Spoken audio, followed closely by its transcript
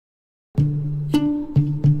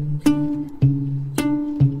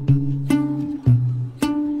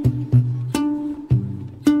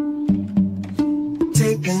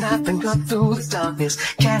up through the darkness.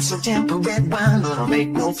 Catch some temperate wine, but I'll make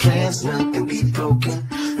no plans, none can be broken.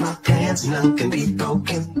 No plans, none can be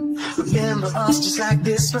broken. Remember us just like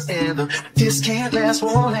this forever. This can't last,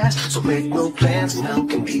 won't last. So make no plans, none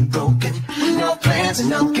can be broken. No plans, and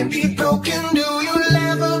none can be broken. Do you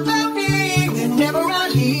laugh about me whenever I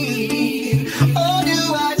leave? Or do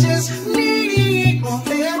I just need more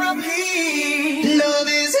therapy? Love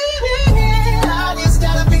is in it. I just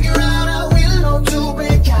gotta figure out how we'll know to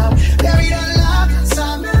break out. Buried alive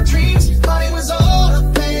inside my dreams, but it was all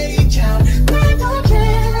a fake out. I don't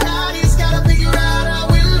care. I just gotta figure out how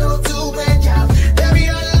we'll know to break out. Buried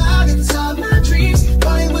alive inside my dreams,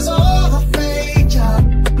 but it was all a fake out.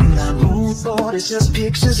 My mood board is just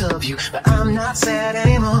pictures of you, but I'm not sad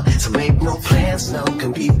anymore. So make no plans, none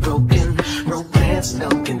can be broken. No plans,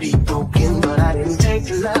 none can be broken. But I didn't take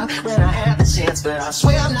the love when I had the chance. But I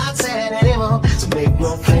swear I'm not sad anymore. So make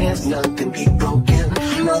no plans, none can be broken.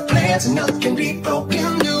 No plans, none can be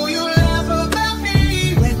broken. Do you laugh about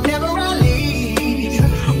me whenever I leave?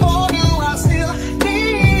 Or do I still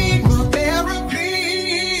need more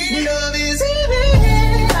therapy? Love is in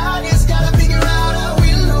it. I just gotta figure out how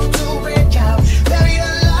we'll know to break out. Buried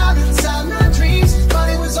alive inside my dreams, but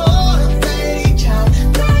it was all a fake out.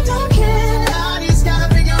 I don't care. I just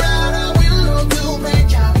gotta figure out how we'll know to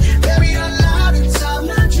break out. Buried alive inside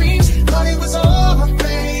my dreams, but it was all a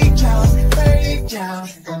fake out. Fake out.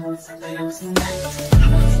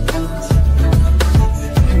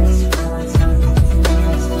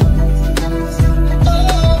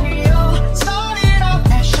 Oh, we all started off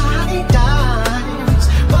as shiny diamonds,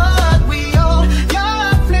 but we all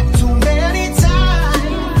got flipped too many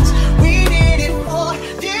times. We did it for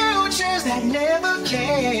futures that never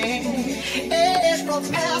came, and for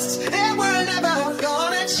pasts that were never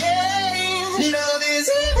gonna change. Love is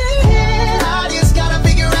in